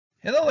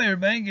Hello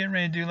everybody, getting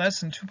ready to do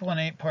lesson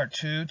 2.8 part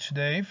 2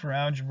 today for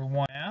Algebra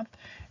 1 Math.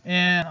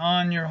 And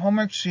on your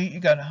homework sheet you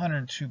got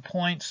 102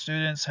 points.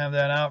 Students have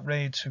that out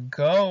ready to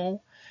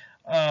go.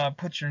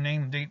 Put your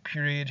name, date,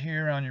 period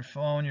here on your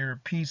phone,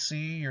 your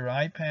PC, your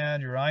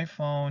iPad, your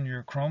iPhone,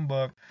 your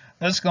Chromebook.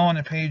 Let's go on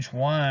to page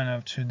 1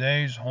 of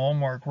today's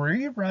homework.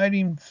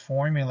 Rewriting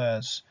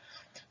formulas.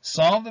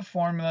 Solve the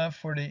formula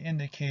for the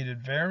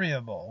indicated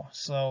variable.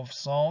 So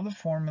solve the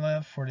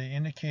formula for the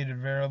indicated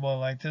variable,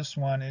 like this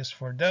one is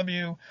for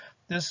W,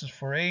 this is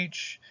for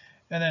H,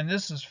 and then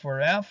this is for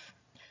F.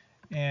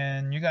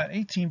 And you got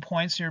 18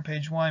 points here,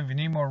 page 1. If you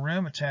need more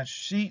room, attach a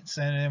sheet,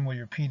 send it in with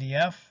your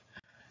PDF.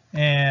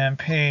 And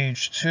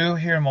page 2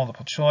 here,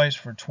 multiple choice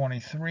for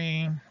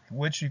 23.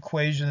 Which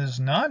equation is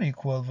not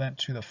equivalent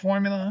to the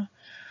formula?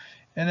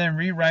 And then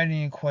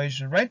rewriting the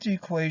equation. Write the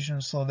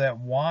equation so that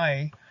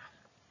Y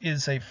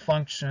is a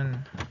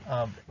function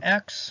of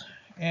x,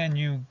 and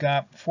you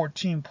got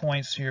 14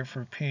 points here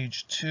for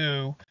page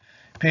 2.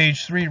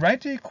 Page 3, write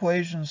the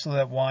equation so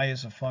that y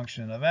is a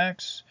function of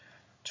x.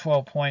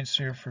 12 points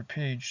here for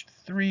page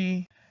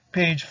 3.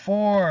 Page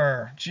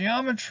 4,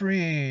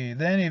 geometry.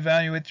 Then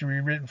evaluate the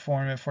rewritten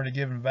formula for the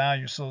given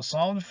value. So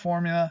solve the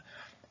formula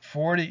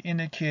for the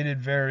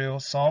indicated variable.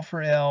 Solve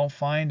for L,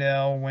 find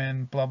L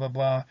when blah blah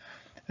blah,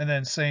 and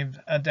then save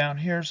down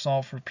here,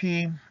 solve for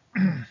P.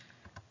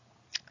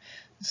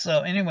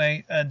 So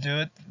anyway, do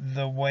it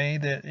the way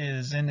that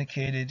is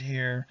indicated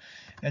here,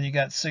 and you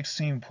got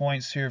 16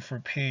 points here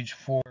for page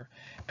 4.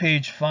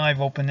 Page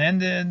 5,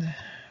 open-ended,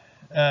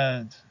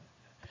 and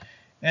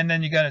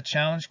then you got a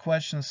challenge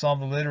question, solve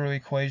the literal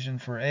equation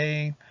for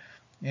A,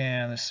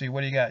 and let's see,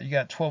 what do you got? You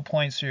got 12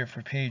 points here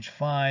for page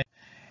 5,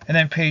 and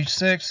then page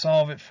 6,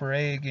 solve it for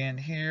A again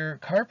here.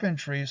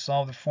 Carpentry,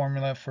 solve the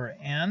formula for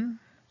N,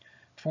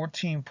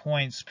 14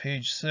 points,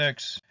 page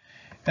 6.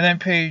 And then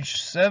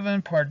page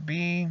 7, part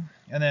B,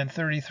 and then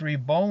 33,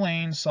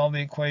 bowling, solve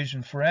the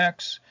equation for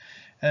X.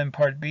 And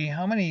part B,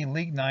 how many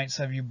league nights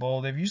have you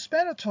bowled? If you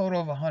spent a total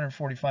of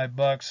 145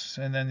 bucks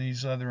and then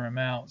these other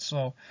amounts.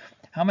 So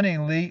how many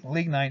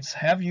league nights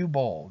have you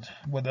bowled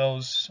with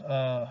those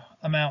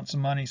amounts of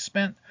money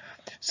spent?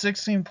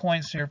 16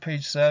 points here,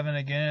 page 7.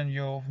 Again,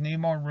 you'll need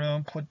more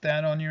room. Put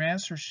that on your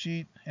answer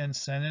sheet and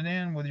send it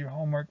in with your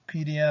homework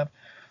PDF.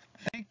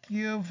 Thank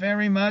you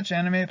very much.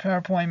 Animated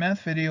PowerPoint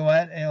math video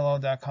at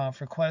AOL.com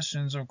for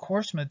questions or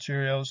course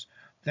materials.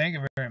 Thank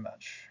you very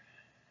much.